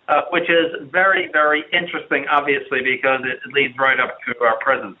 Which is very, very interesting, obviously, because it leads right up to our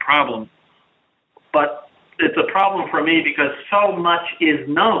present problem. But it's a problem for me because so much is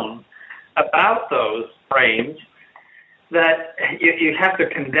known about those reigns that you have to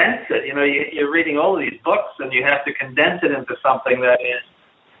condense it. You know, you're reading all of these books, and you have to condense it into something that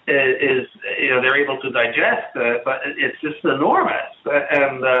is they're able to digest. But it's just enormous,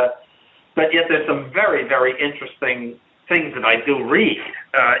 and but yet there's some very, very interesting things that I do read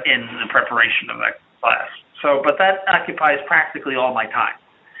in the preparation of that class. So, but that occupies practically all my time.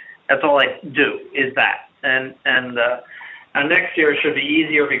 That's all I do is that. And next year should be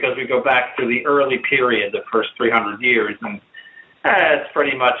easier because we go back to the early period, the first 300 years, and it's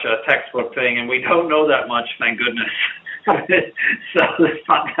pretty much a textbook thing, and we don't know that much, thank goodness. So there's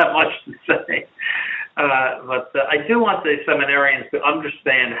not that much to say. But I do want the seminarians to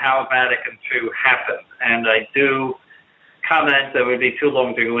understand how Vatican II happened, and I do comment that would be too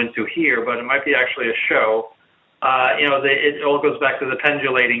long to go into here, but it might be actually a show. It all goes back to the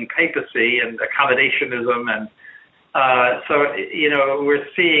pendulating papacy and accommodationism, and we're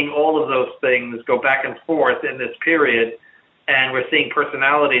seeing all of those things go back and forth in this period, and we're seeing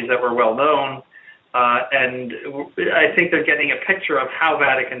personalities that were well known, and I think they're getting a picture of how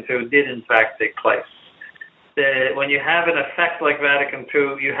Vatican II did in fact take place. When you have an effect like Vatican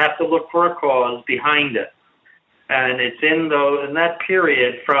II, you have to look for a cause behind it. And it's in that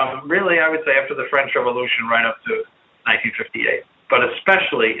period from really, I would say, after the French Revolution right up to 1958, but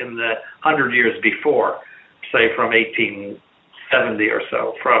especially in the 100 years before, say from 1870 or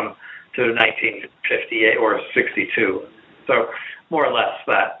so, to 1958 or 62. So more or less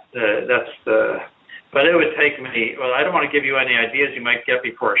that. But it would take me. Well, I don't want to give you any ideas you might get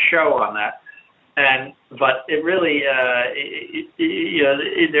before a show on that. But it really,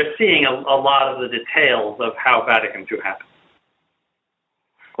 they're seeing a lot of the details of how Vatican II happened.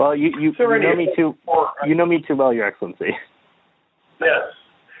 Well, you know me too. You know me too well, Your Excellency.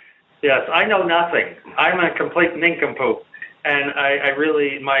 Yes, I know nothing. I'm a complete nincompoop, and I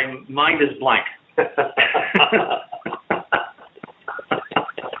really, my mind is blank.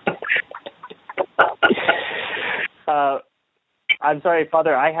 I'm sorry,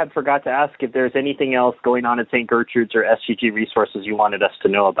 Father, I had forgot to ask if there's anything else going on at St. Gertrude's or SGG Resources you wanted us to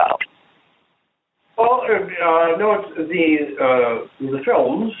know about. Well, no, it's the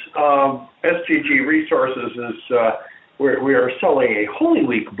films. SGG Resources is we are selling a Holy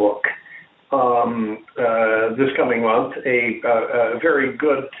Week book this coming month. A very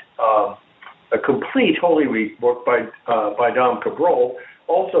good, a complete Holy Week book by Dom Cabral.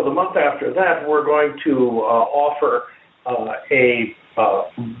 Also, the month after that, we're going to offer a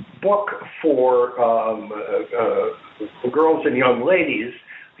book for girls and young ladies,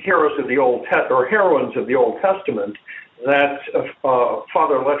 heroes of the Old or heroines of the Old Testament, that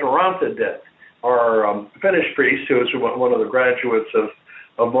Father Letteranta did, our Finnish priest, who is one of the graduates of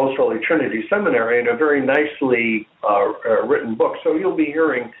Most Holy Trinity Seminary, and a very nicely written book. So you'll be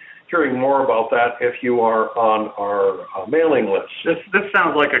hearing more about that if you are on our mailing list. This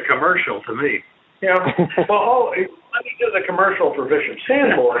sounds like a commercial to me. Yeah. Well, let me do the commercial for Bishop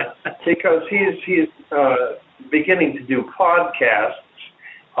Sanborn because he's beginning to do podcasts.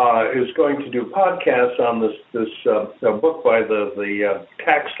 Is going to do podcasts on this book by the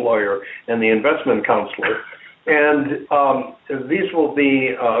tax lawyer and the investment counselor, and these will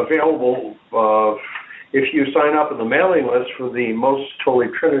be available if you sign up on the mailing list for the Most Holy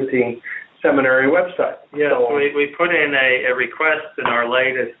Trinity Seminary website. Yeah, so we put in a request in our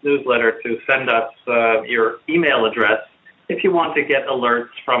latest newsletter to send us your email address if you want to get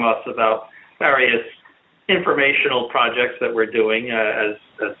alerts from us about various informational projects that we're doing as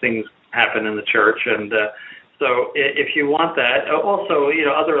things happen in the church. And so if you want that, also,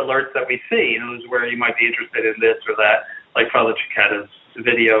 other alerts that we see, where you might be interested in this or that, like Father Cicada's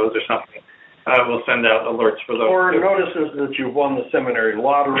videos or something. We'll send out alerts for those. Or notices that you've won the seminary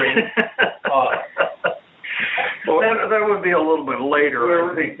lottery. Well, that would be a little bit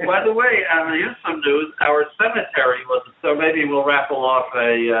later. By the way, here's some news. Our cemetery so maybe we'll raffle off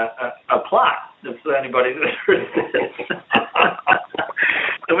a plot if anybody's interested.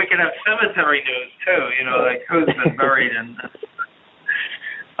 So we can have cemetery news too, like who's been buried in.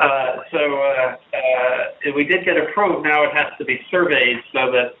 So we did get approved. Now it has to be surveyed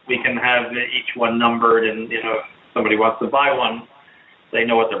so that we can have each one numbered, and if somebody wants to buy one, they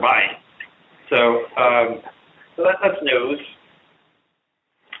know what they're buying. So that's news.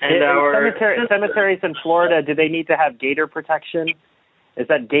 And our cemeteries in Florida, do they need to have gator protection? Is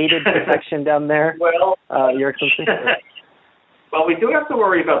that gated protection down there? Well, Your Excellency? Well, we do have to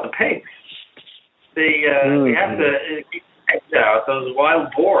worry about the pigs. We have to keep pigs out, those wild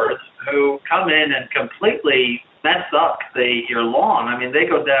boars who come in and completely mess up your lawn. I mean, they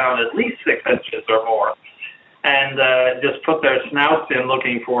go down at least 6 inches or more, and just put their snouts in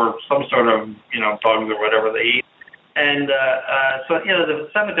looking for some sort of bugs or whatever they eat. And so the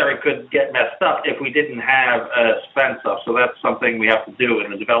cemetery could get messed up if we didn't have a fence up. So that's something we have to do in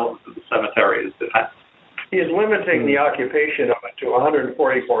the development of the cemetery is defense. He is limiting the occupation of it to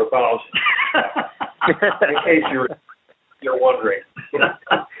 144,000. In case you're wondering.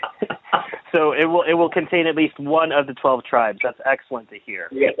 So it will contain at least one of the 12 tribes. That's excellent to hear.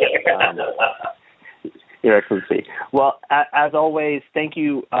 Your Excellency. Well, as always, thank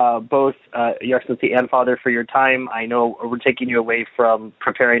you both, Your Excellency and Father, for your time. I know we're taking you away from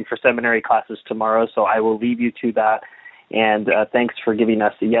preparing for seminary classes tomorrow, so I will leave you to that. And thanks for giving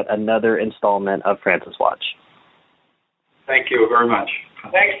us yet another installment of Francis Watch. Thank you very much.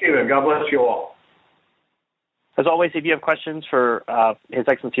 Thanks, Stephen. God bless you all. As always, if you have questions for His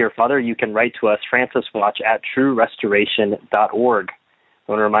Excellency or Father, you can write to us, franciswatch@truerestoration.org.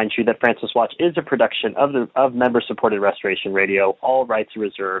 I want to remind you that Francis Watch is a production of member-supported Restoration Radio. All rights are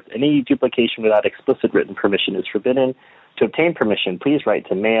reserved. Any duplication without explicit written permission is forbidden. To obtain permission, please write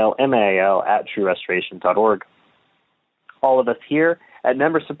to mail, mail@truerestoration.org. All of us here at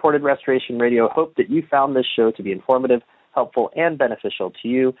Member-Supported Restoration Radio hope that you found this show to be informative, helpful, and beneficial to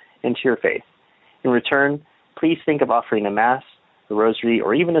you and to your faith. In return, please think of offering a Mass, a Rosary,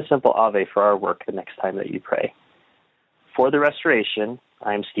 or even a simple Ave for our work the next time that you pray. For the Restoration,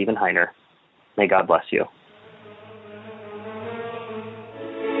 I'm Stephen Heiner. May God bless you.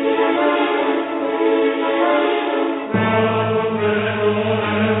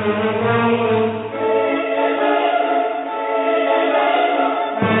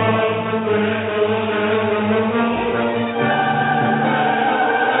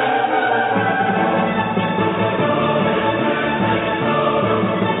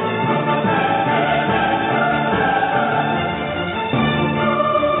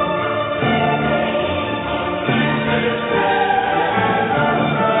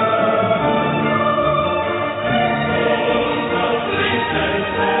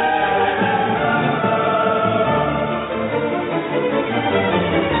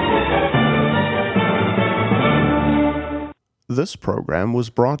 This program was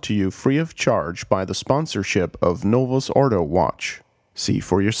brought to you free of charge by the sponsorship of Novus Ordo Watch. See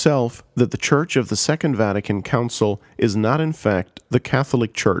for yourself that the Church of the Second Vatican Council is not in fact the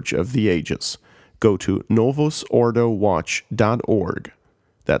Catholic Church of the ages. Go to novusordowatch.org.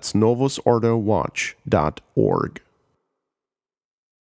 That's novusordowatch.org.